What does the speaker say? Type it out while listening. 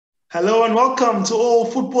Hello and welcome to all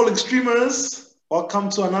football extremers. Welcome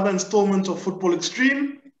to another installment of Football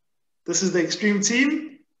Extreme. This is the Extreme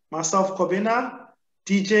team. Myself, Kwabena,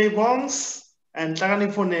 DJ Bongs, and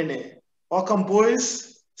Tlagani Fonene. Welcome,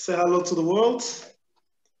 boys. Say hello to the world.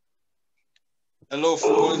 Hello,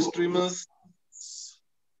 football streamers.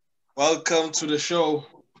 Welcome to the show.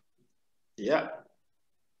 Yeah.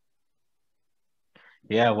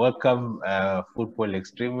 Yeah, welcome, football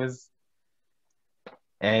extremists.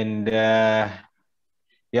 And yeah,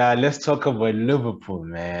 let's talk about Liverpool,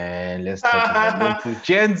 man. Let's talk about Liverpool.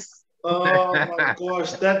 Gents. Oh my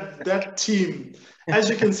gosh, that team.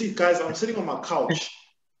 As you can see, guys, I'm sitting on my couch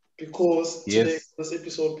because today, this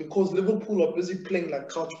episode, because Liverpool are busy playing like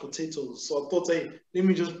couch potatoes. So I thought, hey, let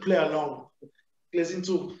me just play along.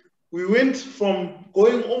 We went from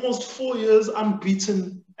going almost 4 years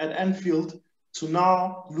unbeaten at Anfield to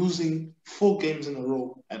now losing 4 games in a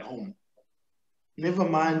row at home. Never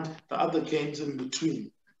mind the other games in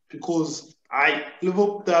between, because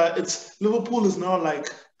Liverpool is now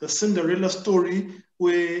like the Cinderella story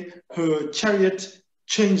where her chariot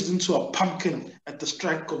changed into a pumpkin at the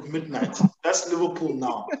strike of midnight. That's Liverpool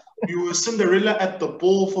now. You were Cinderella at the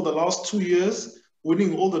ball for the last 2 years,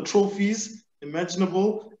 winning all the trophies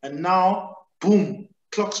imaginable, and now, boom,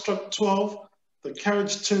 clock struck 12, the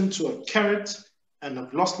carriage turned to a carrot, and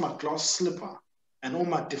I've lost my glass slipper, and all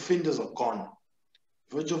my defenders are gone.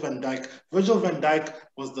 Virgil van Dijk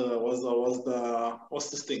was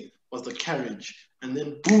the carriage, and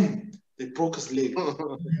then boom, they broke his leg.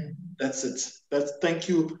 That's it. Thank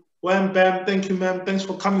you. Wham bam, thank you, ma'am. Thanks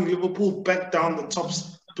for coming, Liverpool, back down the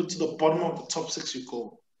tops, to the bottom of the top 6 you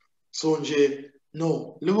go. So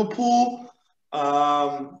no, Liverpool,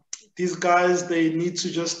 these guys, they need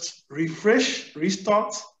to just refresh,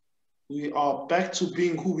 restart. We are back to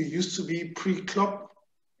being who we used to be pre-Klopp.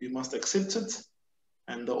 We must accept it.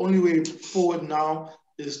 And the only way forward now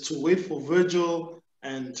is to wait for Virgil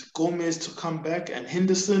and Gomez to come back, and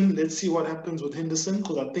Henderson. Let's see what happens with Henderson,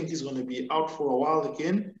 because I think he's going to be out for a while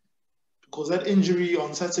again. Because that injury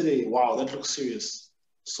on Saturday, wow, that looks serious.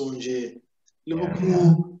 So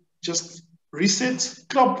Liverpool just reset.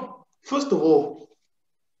 Klopp, first of all,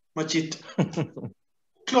 Majid,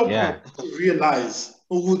 Klopp realize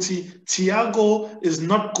Thiago is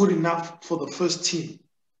not good enough for the first team.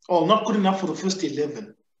 Or not good enough for the first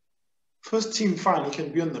 11. First team, fine, he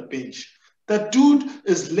can be on the bench. That dude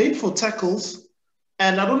is late for tackles,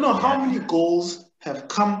 and I don't know how many goals have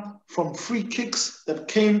come from free kicks that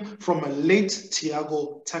came from a late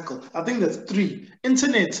Thiago tackle. I think that's 3.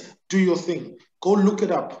 Internet, do your thing. Go look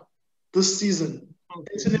it up this season.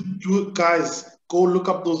 Internet, guys, go look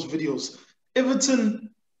up those videos.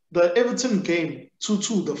 The Everton game,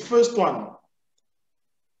 2-2, the first one.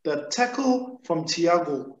 The tackle from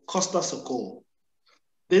Thiago cost us a goal.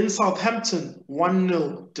 Then Southampton,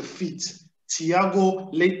 1-0 defeat. Thiago,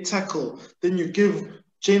 late tackle. Then you give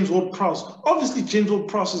James Ward-Prowse. Obviously, James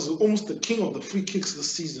Ward-Prowse is almost the king of the free kicks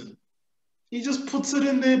this season. He just puts it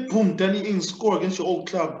in there. Boom, Danny Ings, score against your old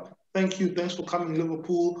club. Thank you. Thanks for coming,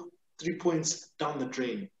 Liverpool. 3 points down the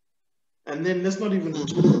drain. And then let's not even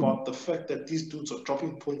talk about the fact that these dudes are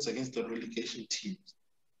dropping points against the relegation teams.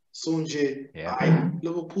 Sonje,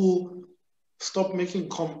 Liverpool, stop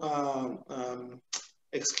making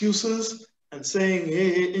excuses and saying,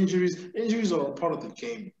 hey, injuries. Injuries are a part of the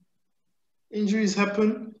game. Injuries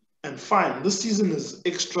happen, and fine. This season is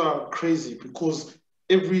extra crazy because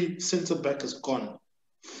every centre-back is gone.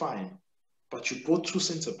 Fine. But you brought 2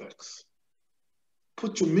 centre-backs.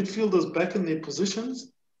 Put your midfielders back in their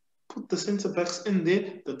positions. Put the centre-backs in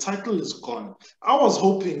there. The title is gone. I was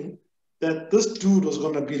hoping that this dude was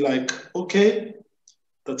going to be like, okay,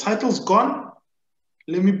 the title's gone.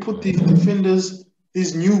 Let me put these defenders,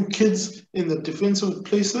 these new kids in the defensive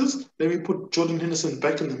places. Let me put Jordan Henderson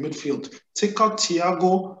back in the midfield. Take out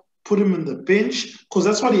Thiago, put him in the bench, because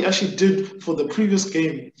that's what he actually did for the previous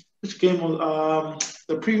game. Which game was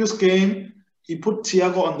the previous game? He put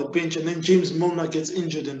Thiago on the bench, and then James Milner gets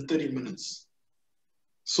injured in 30 minutes.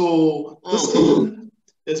 So this season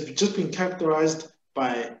has just been characterized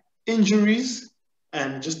by injuries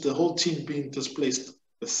and just the whole team being displaced.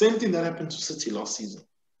 The same thing that happened to City last season.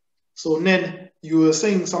 So, Ned, you were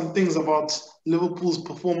saying some things about Liverpool's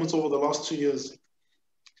performance over the last 2 years.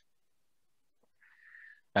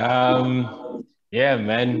 Yeah,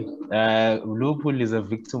 man. Liverpool is a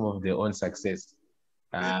victim of their own success.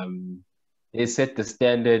 They set the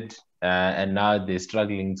standard, and now they're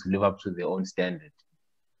struggling to live up to their own standard.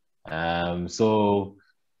 So,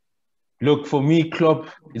 look, for me, Klopp,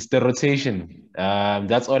 it's the rotation.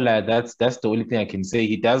 That's the only thing I can say.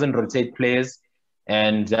 He doesn't rotate players.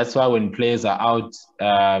 And that's why when players are out,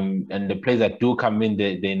 and the players that do come in,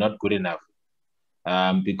 they're not good enough,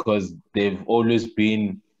 because they've always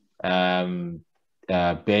been bench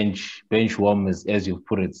warmers, as you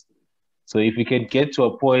put it. So if he can get to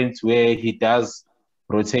a point where he does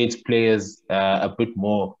rotate players a bit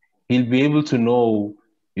more, he'll be able to know,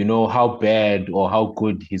 how bad or how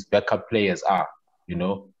good his backup players are, you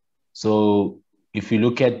know. So if you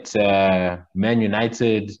look at Man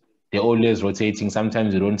United, they're always rotating.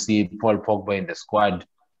 Sometimes you don't see Paul Pogba in the squad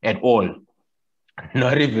at all,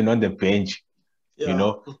 not even on the bench, you Yeah.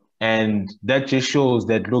 know. And that just shows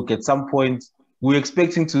that, look, at some point, we're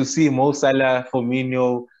expecting to see Mo Salah,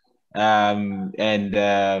 Firmino, and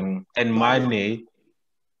Mane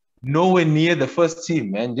nowhere near the first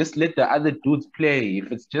team, man. Just let the other dudes play.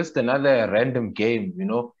 If it's just another random game,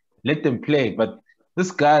 let them play. But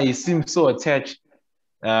this guy, he seems so attached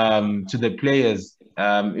to the players,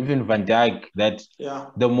 even Van Dijk, that Yeah.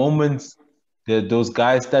 the moment those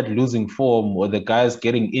guys start losing form or the guys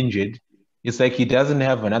getting injured, it's like he doesn't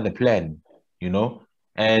have another plan, you know?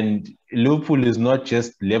 And Liverpool is not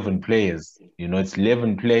just 11 players, it's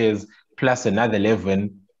 11 players plus another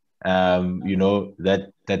 11,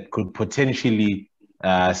 that could potentially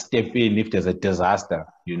step in if there's a disaster,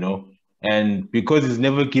 And because he's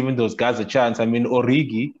never given those guys a chance, I mean,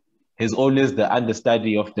 Origi is always the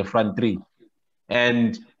understudy of the front three.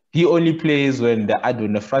 And he only plays when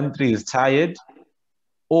the front three is tired,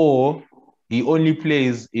 or he only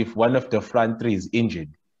plays if one of the front three is injured.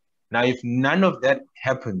 Now, if none of that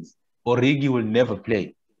happens, Origi will never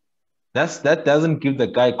play. That doesn't give the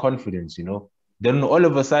guy confidence. Then all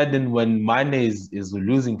of a sudden, when Mane is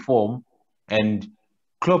losing form, and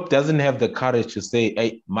Klopp doesn't have the courage to say,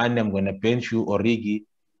 "Hey, Mane, I'm gonna bench you, Origi,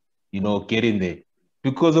 get in there."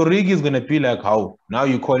 Because Origi is gonna be like, "How? Now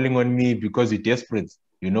you're calling on me because you're desperate."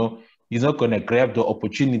 He's not gonna grab the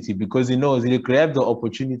opportunity, because he knows he'll grab the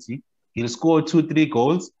opportunity, he'll score 2, 3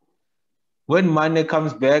 goals. When Mane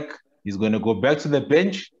comes back, he's gonna go back to the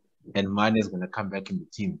bench, and Mane is gonna come back in the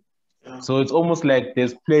team. Yeah. So it's almost like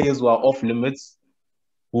there's players who are off limits,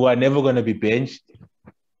 who are never gonna be benched,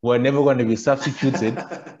 who are never gonna be substituted,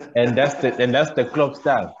 and that's the Klopp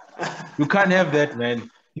style. You can't have that, man.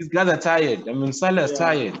 These guys are tired. I mean, Salah's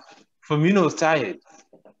tired. Firmino's tired.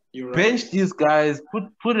 You're right. Bench these guys,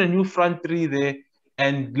 put a new front three there,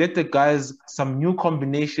 and let the guys some new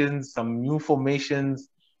combinations, some new formations,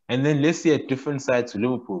 and then let's see a different side to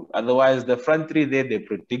Liverpool. Otherwise, the front three there, they're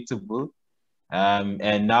predictable,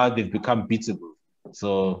 and now they've become beatable.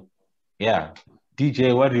 So, yeah.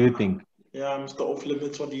 DJ, what do you think? Yeah, Mr. Off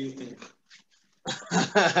Limits, what do you think?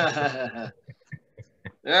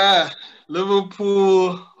 Yeah,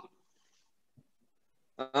 Liverpool.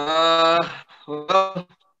 Well,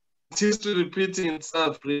 it's history repeating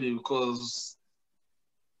itself, really, because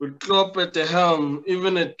with Klopp at the helm,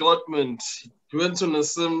 even at Dortmund, he went on a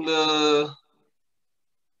similar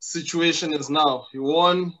situation as now. He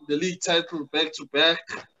won the league title back to back.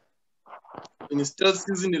 In his third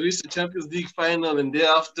season, he reached the Champions League final, and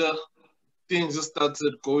thereafter, things just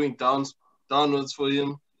started going downwards for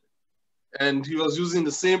him. And he was using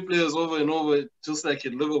the same players over and over, just like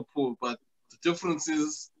at Liverpool. But the difference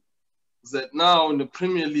is that now in the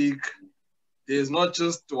Premier League, there's not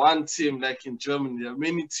just one team like in Germany. There are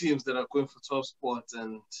many teams that are going for top spots.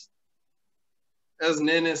 And as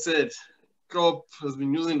Nene said, Klopp has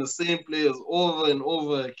been using the same players over and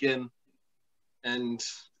over again. And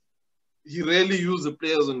he rarely used the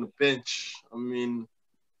players on the bench. I mean,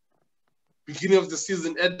 beginning of the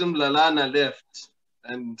season, Adam Lallana left.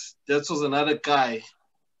 And that was another guy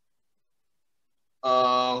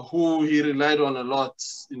who he relied on a lot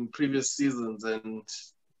in previous seasons. And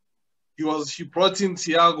he brought in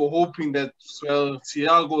Thiago hoping that, well,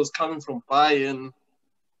 Thiago is coming from Bayern.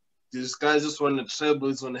 This guy just won a treble.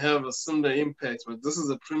 He's going to have a similar impact. But this is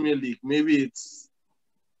a Premier League. Maybe it's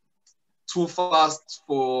too fast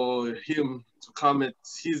for him to come at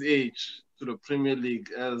his age to the Premier League,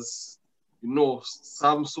 as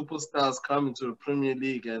some superstars come into the Premier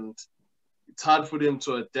League and it's hard for them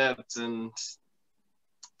to adapt. And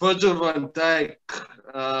Virgil van Dijk,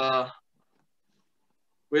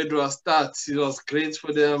 where do I start? It was great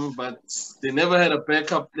for them, but they never had a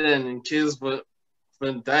backup plan in case Van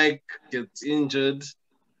Dijk gets injured.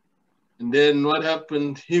 And then what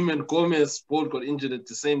happened? Him and Gomez both got injured at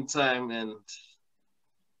the same time, and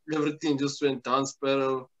everything just went down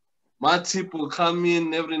spiral. Matip will come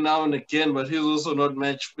in every now and again, but he's also not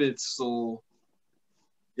match fit. So,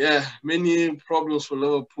 yeah, many problems for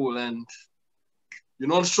Liverpool. And you're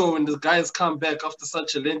not sure when the guys come back after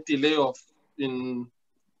such a lengthy layoff in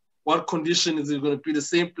what condition is he going to be? The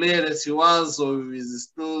same player as he was, or is he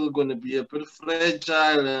still going to be a bit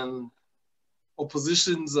fragile and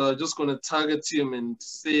oppositions are just going to target him and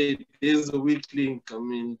say there's a weak link? I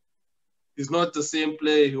mean, he's not the same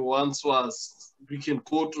player he once was. We can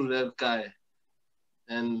go to that guy.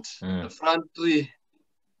 And the front three,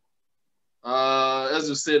 as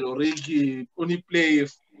you said, Origi only play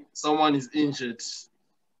if someone is injured.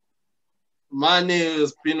 Mane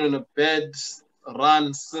has been on a bad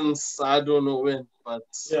run since I don't know when, but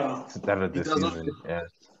started the season.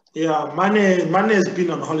 Mane has been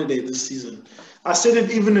on holiday this season. I said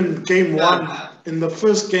it even in game one, in the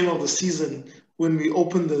first game of the season when we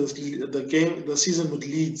opened the season with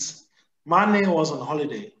Leeds. Mane was on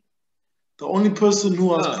holiday. The only person who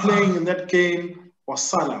was playing in that game was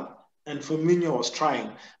Salah, and Firmino was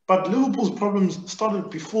trying. But Liverpool's problems started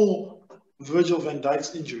before Virgil van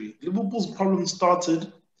Dijk's injury. Liverpool's problem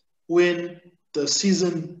started when the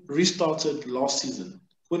season restarted last season.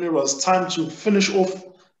 When it was time to finish off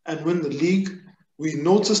and win the league, we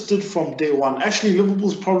noticed it from day one. Actually,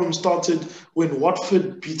 Liverpool's problem started when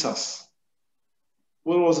Watford beat us.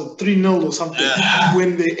 What was it, 3-0 or something,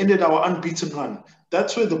 when they ended our unbeaten run.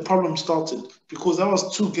 That's where the problem started, because that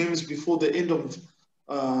was 2 games before the end of,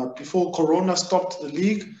 before Corona stopped the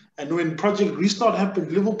league. And when Project Restart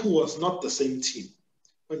happened, Liverpool was not the same team.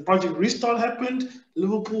 When Project Restart happened,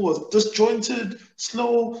 Liverpool was disjointed,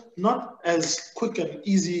 slow, not as quick and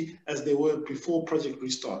easy as they were before Project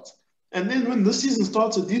Restart. And then when this season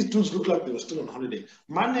started, these dudes looked like they were still on holiday.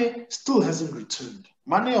 Mane still hasn't returned.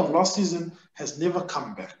 Mane of last season has never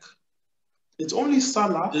come back. It's only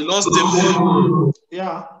Salah. They lost their mojo.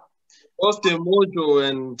 Yeah. Lost their mojo,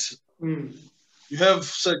 and you have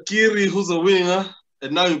Shaqiri, who's a winger,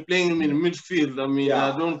 and now you're playing him in midfield. I mean,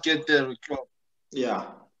 I don't get that with Klopp. Yeah.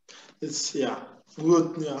 It's,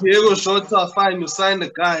 good. Yeah. Diego Jota, fine, you signed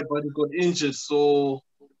the guy, but he got injured, so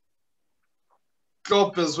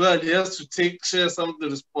Klopp as well, he has to share some of the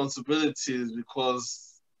responsibilities,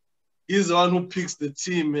 because he's the one who picks the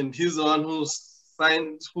team, and he's the one who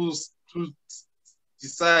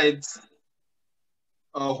decides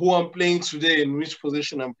who I'm playing today and which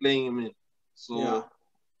position I'm playing him in. So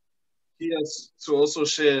he has to also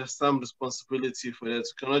share some responsibility for that.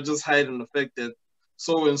 You cannot just hide on the fact that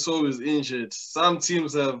so-and-so is injured. Some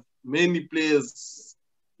teams have many players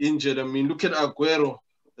injured. I mean, look at Aguero,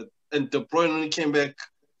 and De Bruyne only came back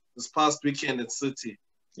this past weekend at City.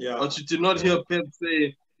 Yeah. But you did not hear Pep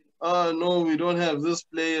say, no, we don't have this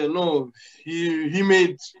player. No, he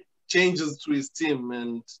made changes to his team,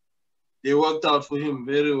 and they worked out for him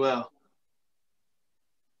very well.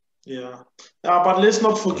 Yeah. But let's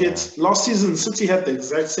not forget, last season, City had the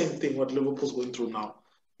exact same thing what Liverpool's going through now.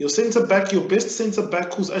 Your centre-back, your best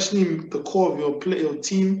centre-back, who's actually the core of your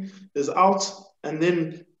team, is out, and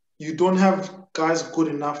then you don't have guys good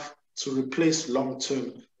enough to replace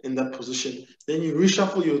long-term in that position. Then you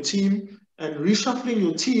reshuffle your team, and reshuffling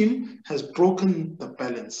your team has broken the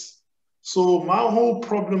balance. So my whole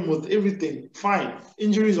problem with everything, fine,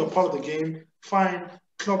 injuries are part of the game, fine,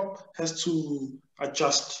 Klopp has to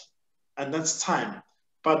adjust, and that's time.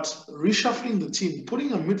 But reshuffling the team,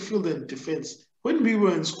 putting a midfielder in defense, when we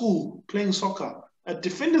were in school playing soccer, a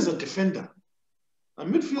defender's a defender. A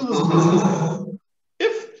midfielder's a midfielder.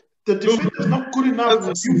 If the defender's not good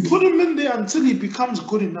enough, you put him in there until he becomes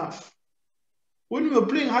good enough. When we were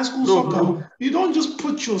playing high school soccer, you don't just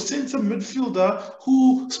put your center midfielder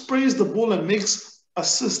who sprays the ball and makes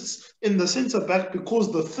assists in the center back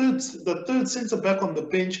because the third center back on the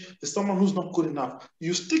bench is someone who's not good enough.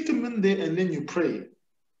 You stick him in there and then you pray.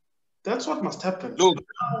 That's what must happen. Now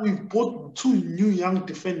we've bought 2 new young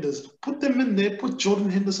defenders. Put them in there, put Jordan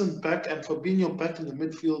Henderson back and Fabinho back in the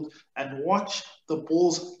midfield, and watch the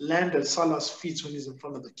balls land at Salah's feet when he's in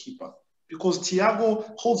front of the keeper. Because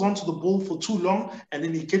Thiago holds on to the ball for too long, and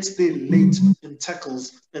then he gets there late in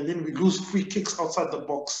tackles, and then we lose free kicks outside the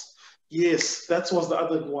box. Yes, that was the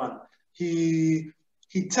other one. He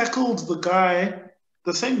tackled the guy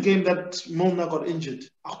the same game that Milner got injured.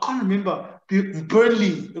 I can't remember.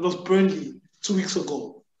 Burnley. It was Burnley 2 weeks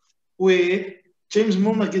ago, where James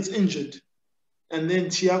Milner gets injured, and then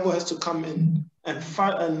Thiago has to come in.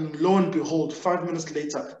 And lo and behold, 5 minutes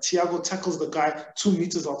later, Thiago tackles the guy 2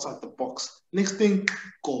 meters outside the box. Next thing,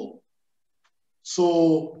 goal.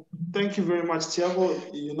 So thank you very much, Thiago.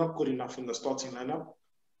 You're not good enough in the starting lineup.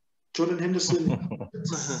 Jordan Henderson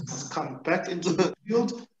must come back into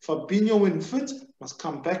midfield. Fabinho, when fit, must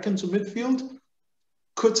come back into midfield.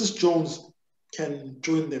 Curtis Jones can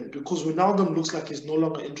join them because Ronaldo looks like he's no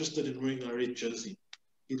longer interested in wearing a red jersey.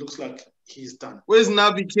 He looks like he's done. Where's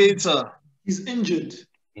Naby Keita? He's injured.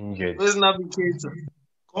 Where's Naby Keita?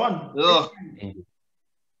 Gone. Yeah.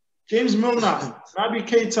 James Milner, Naby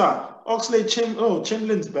Keita,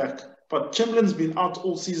 Chamberlain's back. But Chamberlain's been out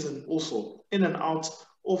all season also. In and out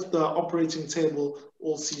of the operating table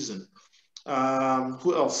all season.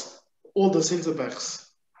 Who else? All the centre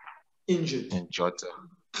backs injured. And Jota.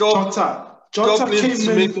 Jota needs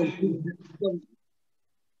to came make in.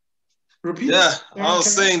 Repeat? Yeah, I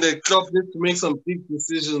was saying that Klopp needs to make some big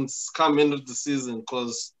decisions come end of the season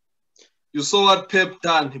because you saw what Pep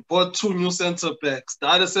done. He bought 2 new centre backs. The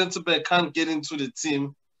other centre back can't get into the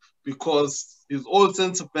team because his old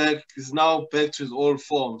centre back is now back to his old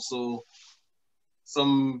form. So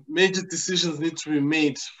some major decisions need to be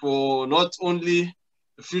made for not only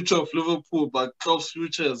the future of Liverpool but Klopp's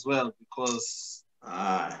future as well because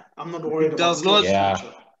I'm not worried about Klopp's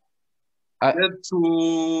future. Get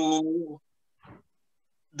to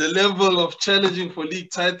the level of challenging for league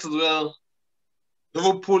titles, well,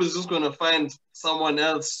 Liverpool is just going to find someone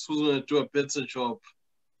else who's going to do a better job.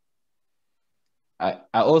 I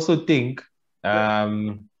also think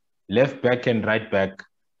left back and right back,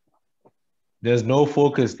 there's no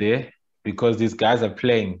focus there because these guys are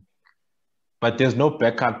playing, but there's no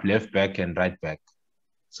backup left back and right back.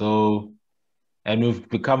 So, and we've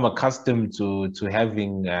become accustomed to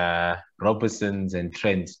having Robertsons and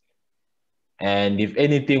Trent. And if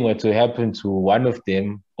anything were to happen to one of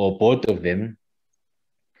them or both of them,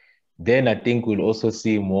 then I think we'll also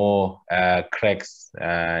see more cracks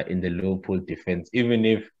in the Liverpool defense. Even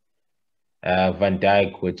if Van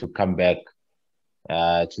Dijk were to come back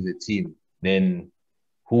to the team, then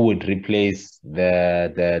who would replace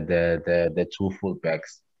the 2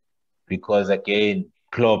 fullbacks? Because again,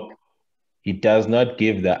 Klopp, he does not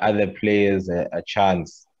give the other players a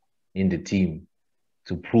chance in the team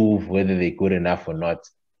to prove whether they're good enough or not.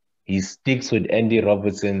 He sticks with Andy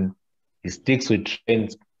Robertson. He sticks with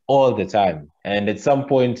Trent all the time. And at some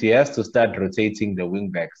point, he has to start rotating the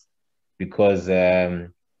wingbacks because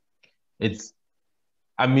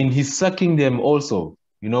he's sucking them also.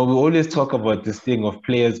 You know, we always talk about this thing of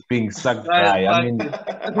players being sucked dry. I mean,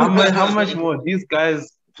 how much more? These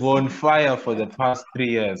guys were on fire for the past 3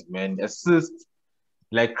 years, man. Assists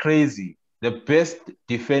like crazy. The best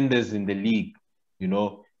defenders in the league, you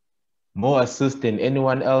know, more assists than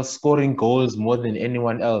anyone else, scoring goals more than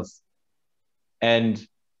anyone else. And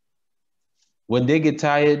when they get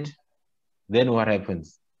tired, then what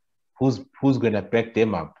happens? Who's gonna back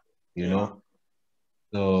them up? You know?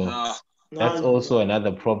 So that's also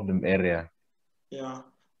another problem area. Yeah.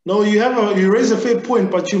 No, you raise a fair point,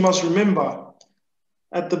 but you must remember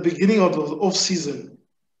at the beginning of the off season,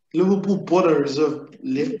 Liverpool bought a reserve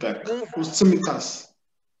left back, who's Tsimikas.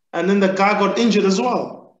 And then the guy got injured as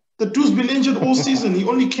well. The dude's been injured all season. He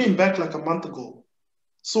only came back like a month ago.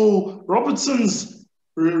 So Robertson's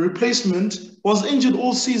replacement was injured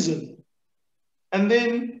all season. And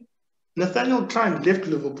then Nathaniel Klein left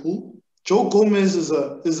Liverpool. Joe Gomez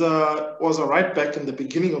was a right back in the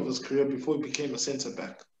beginning of his career before he became a centre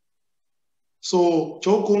back. So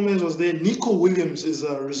Joe Gomez was there. Nico Williams is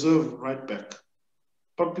a reserve right back.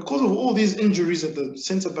 But because of all these injuries at the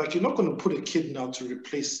centre back, you're not going to put a kid now to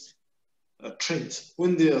replace Trent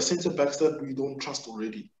when there are centre backs that we don't trust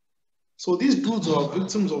already. So these dudes are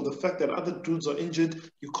victims of the fact that other dudes are injured.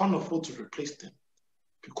 You can't afford to replace them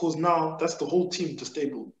because now that's the whole team to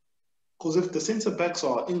stable. Because if the centre backs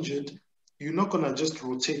are injured, you're not going to just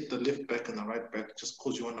rotate the left back and the right back just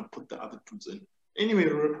because you want to put the other dudes in. Anyway,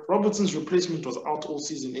 Robertson's replacement was out all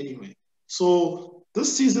season anyway. So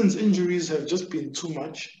this season's injuries have just been too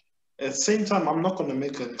much. At the same time, I'm not going to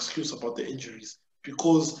make an excuse about the injuries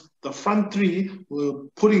because the front three were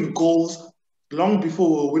putting goals long before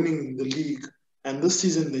we were winning the league. And this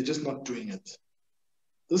season, they're just not doing it.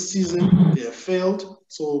 This season, they have failed.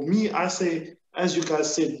 So I say, as you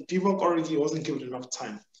guys said, Divock Origi wasn't given enough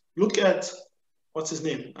time. Look at, what's his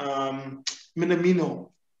name? Minamino.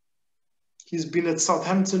 He's been at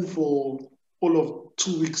Southampton for all of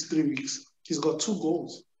 2 weeks, 3 weeks. He's got 2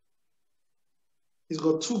 goals. He's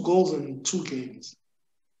got 2 goals in 2 games.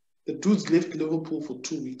 The dude's left Liverpool for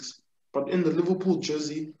 2 weeks. But in the Liverpool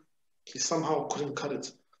jersey, he somehow couldn't cut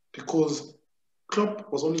it because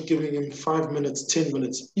Klopp was only giving him 5 minutes, 10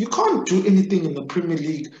 minutes. You can't do anything in the Premier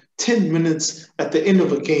League 10 minutes at the end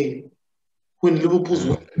of a game when Liverpool's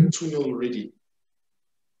winning 2-0 already.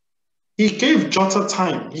 He gave Jota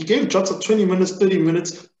time. He gave Jota 20 minutes, 30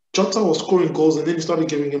 minutes. Jota was scoring goals and then he started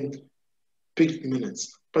giving him big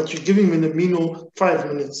minutes. But you're giving Minamino 5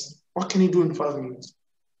 minutes. What can he do in 5 minutes?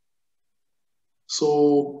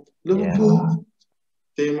 So Liverpool,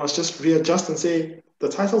 they must just readjust and say, the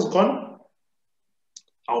title's gone.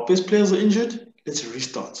 Our best players are injured. Let's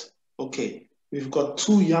restart. Okay. We've got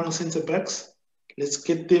 2 young centre-backs. Let's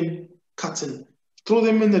get them cutting. Throw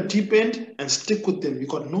them in the deep end and stick with them. You've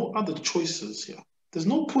got no other choices here. There's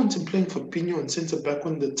no point in playing Fabinho and centre-back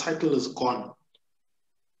when the title is gone.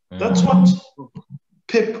 That's what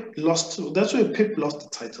Pep lost. That's where Pep lost the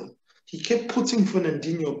title. He kept putting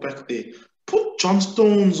Fernandinho back there. Put John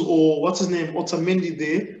Stones or what's his name, Otamendi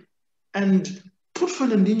there, and put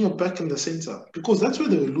Fernandinho back in the center because that's where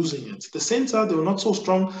they were losing it. The center, they were not so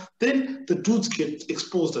strong. Then the dudes get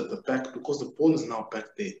exposed at the back because the ball is now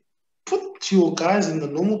back there. Put your guys in the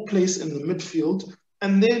normal place in the midfield,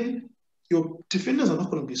 and then your defenders are not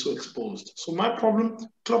going to be so exposed. So my problem,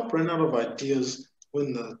 Klopp ran out of ideas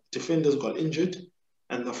when the defenders got injured,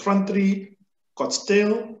 and the front three got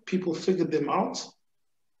stale. People figured them out.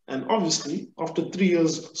 And obviously, after 3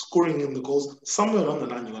 years scoring in the goals, somewhere along the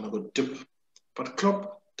line, you're going to go dip. But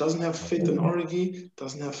Klopp doesn't have faith in Origi,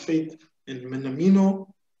 doesn't have faith in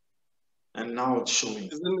Minamino, and now it's showing.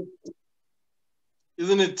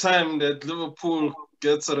 Isn't it time that Liverpool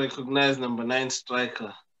gets a recognized number 9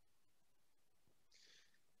 striker?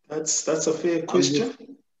 That's a fair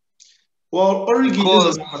question. Well, Origi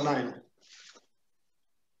is a number 9.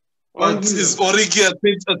 But is Origi a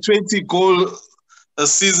 20-goal a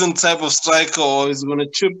season type of striker, or is he going to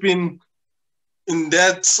chip in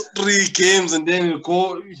that 3 games and then he'll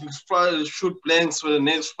probably shoot blanks for the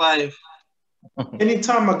next 5?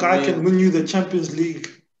 Anytime a guy can win you the Champions League,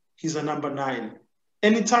 he's a number 9.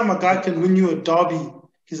 Anytime a guy can win you a derby,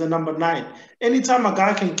 he's a number 9. Anytime a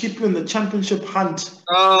guy can keep you in the championship hunt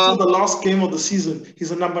until the last game of the season,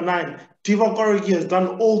 he's a number 9. Divock Origi has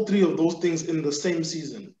done all 3 of those things in the same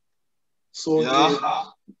season. So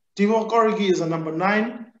Divock Origi is a number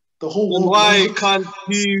 9. The whole world.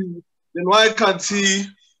 Then why can't he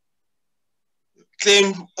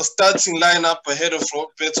claim a starting lineup ahead of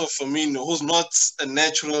Roberto Firmino, who's not a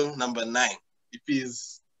natural number 9, if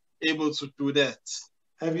he's able to do that?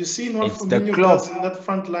 Have you seen what Firmino does in that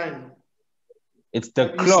front line? It's the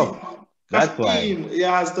Klopp. That's why.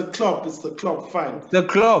 Yeah, it's the Klopp. It's the Klopp. Fine. It's the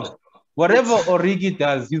Klopp. Whatever Origi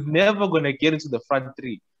does, he's never going to get into the front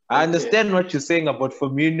 3. I understand what you're saying about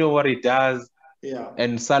Firmino, what he does,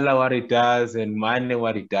 and Salah, what he does, and Mane,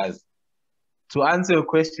 what he does. To answer your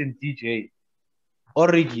question, DJ,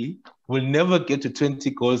 Origi will never get to 20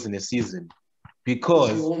 goals in a season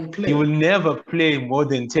because he will never play more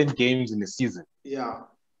than 10 games in a season. Yeah.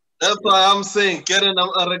 That's why I'm saying get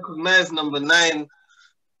a recognized number 9,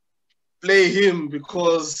 play him,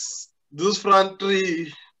 because this front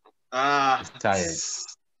 3, it's tired.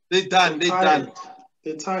 They're done.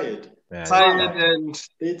 They're tired. Yeah,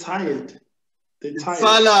 they're tired.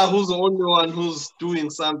 Salah, who's the only one who's doing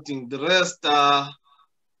something. The rest are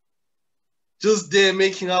just there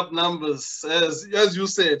making up numbers. As you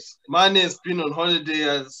said, Mane has been on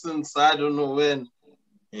holiday since I don't know when.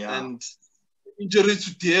 Yeah. And injury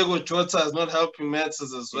to Diego Jota is not helping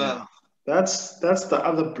matters as well. Yeah. That's the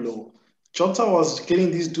other blow. Jota was getting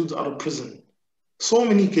these dudes out of prison. So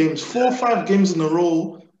many games, 4 or 5 games in a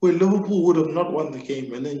row where Liverpool would have not won the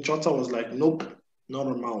game. And then Jota was like, nope, not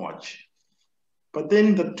on my watch. But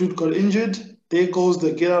then the dude got injured. There goes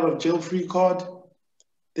the get out of jail free card.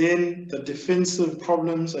 Then the defensive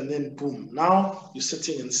problems, and then boom. Now you're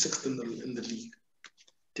sitting in 6th in the league,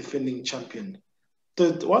 defending champion.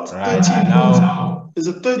 13 points? Is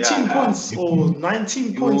it 13 points or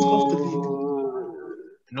 19 points off the league?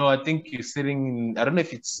 No, I think you're sitting in, I don't know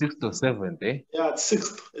if it's 6th or 7th, eh? Yeah, it's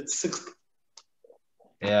 6th. It's 6th.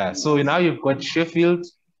 Yeah, so now you've got Sheffield,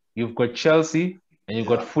 you've got Chelsea, and you've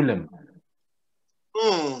got Fulham.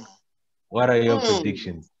 What are your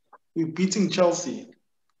predictions? We're beating Chelsea.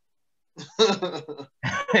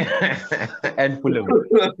 And Fulham.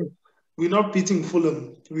 We're not beating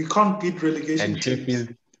Fulham. We can't beat relegation and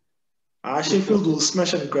Sheffield. Sheffield will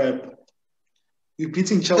smash and grab. We're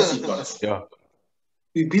beating Chelsea, but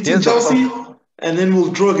we're beating Chelsea, and then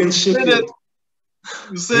we'll draw against Sheffield.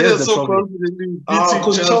 You say that so confidently.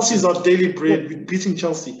 Because Chelsea's our daily bread. We're beating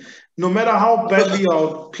Chelsea. No matter how badly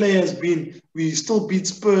our play has been, we still beat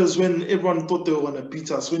Spurs when everyone thought they were going to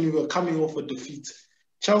beat us, when we were coming off a defeat.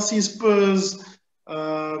 Chelsea, Spurs,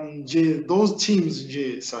 those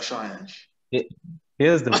teams, Sasha.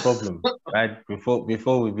 Here's the problem, right? Before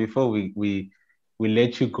we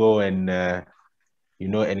let you go and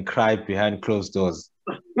and cry behind closed doors.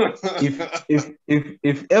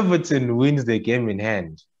 If Everton wins the game in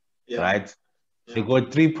hand, right? They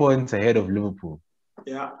got 3 points ahead of Liverpool.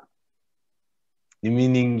 Yeah.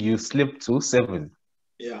 Meaning you slip to 7th.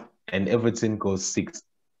 Yeah. And Everton goes 6th,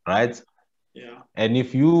 right? Yeah. And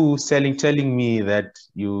if you telling me that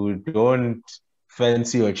you don't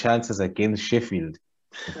fancy your chances against Sheffield,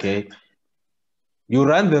 okay, you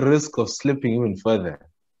run the risk of slipping even further.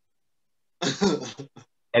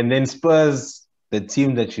 And then Spurs, the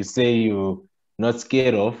team that you say you're not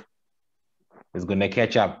scared of, is going to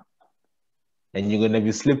catch up. And you're going to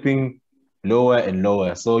be slipping lower and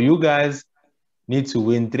lower. So you guys need to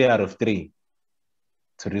win 3 out of 3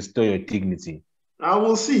 to restore your dignity. I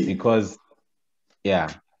will see. Because,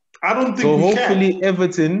 yeah. I don't think we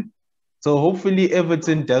can. So hopefully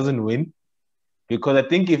Everton doesn't win. Because I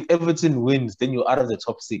think if Everton wins, then you're out of the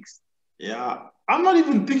top 6. Yeah. I'm not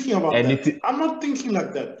even thinking about that. I'm not thinking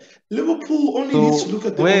like that. Liverpool only needs to look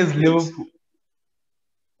at their own Liverpool?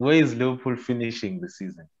 Where is Liverpool finishing the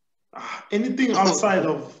season? Anything outside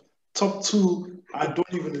of top 2, I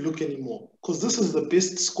don't even look anymore. Because this is the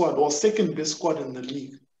best squad, or second best squad in the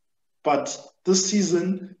league. But this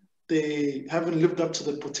season, they haven't lived up to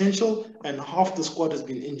the potential, and half the squad has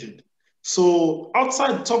been injured. So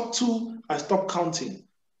outside top 2, I stop counting.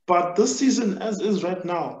 But this season, as is right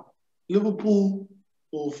now, Liverpool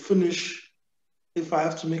will finish, if I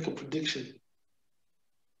have to make a prediction.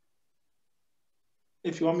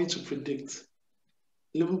 If you want me to predict,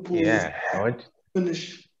 Liverpool will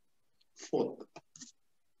finish 4th.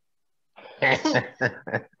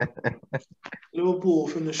 Liverpool will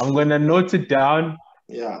finish. I'm going to note it down.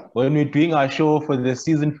 Yeah. When we're doing our show for the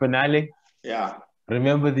season finale. Yeah.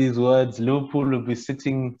 Remember these words. Liverpool will be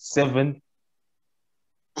sitting 7th.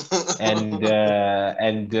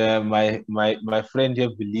 and my friend here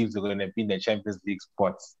believes they're going to be in the Champions League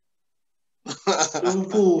spots.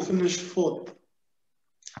 Liverpool will finish 4th.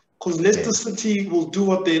 Because Leicester City will do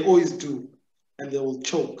what they always do, and they will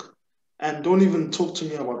choke. And don't even talk to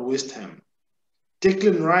me about West Ham.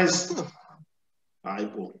 Declan Rice.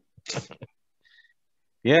 Eyeball.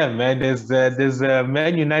 Yeah, man. There's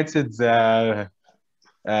Man United's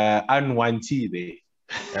unwanted there.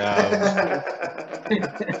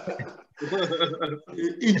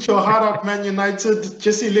 Eat your heart out, Man United.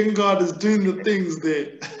 Jesse Lingard is doing the things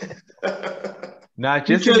there. Nah,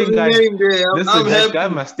 Jesse Lingard. Listen, that guy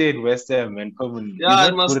must stay in West Ham and come. Yeah,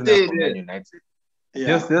 he must stay there. Man United.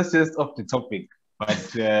 Yeah. Just off the topic,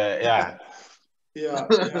 but yeah. Yeah.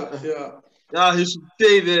 Yeah, he should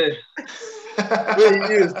stay there. Where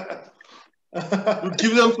he is. You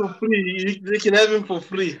give them for free. They can have him for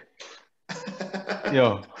free.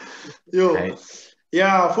 Yo. Right.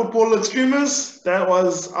 Yeah, football extremists. That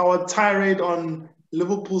was our tirade on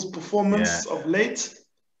Liverpool's performance of late.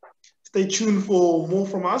 Stay tuned for more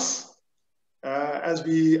from us as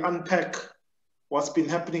we unpack what's been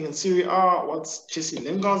happening in Serie A, what's Jesse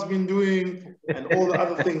Lingard's been doing, and all the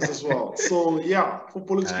other things as well. So yeah,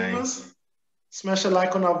 football extremists, smash a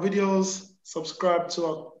like on our videos, subscribe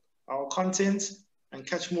to our content, and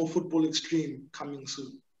catch more Football Extreme coming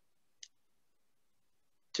soon.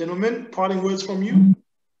 Gentlemen, parting words from you.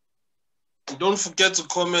 Don't forget to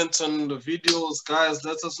comment on the videos, guys.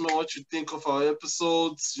 Let us know what you think of our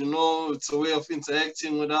episodes. You know, it's a way of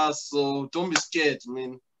interacting with us, so don't be scared. I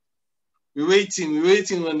mean, we're waiting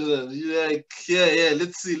when you're like, yeah.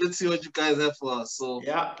 Let's see what you guys have for us. So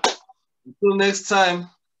yeah, until next time,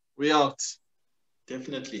 we out.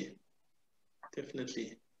 Definitely.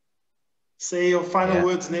 Say your final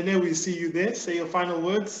words, Nene. We see you there. Say your final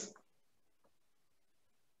words.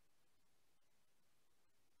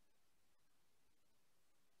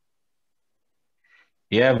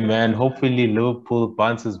 Yeah, man. Hopefully Liverpool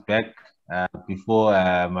bounces back before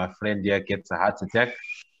my friend here gets a heart attack.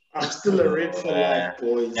 I'm still a red for life,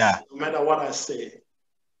 boys. Yeah. No matter what I say.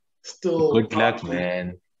 Still good luck,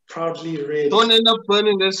 man. Proudly red. Don't end up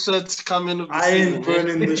burning this shirt coming up. I ain't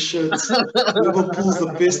burning the shirt. Liverpool's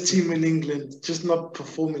the best team in England, just not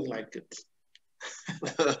performing like it.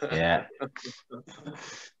 Yeah.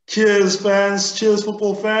 Cheers, fans. Cheers,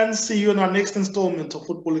 football fans. See you in our next installment of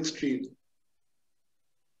Football Extreme.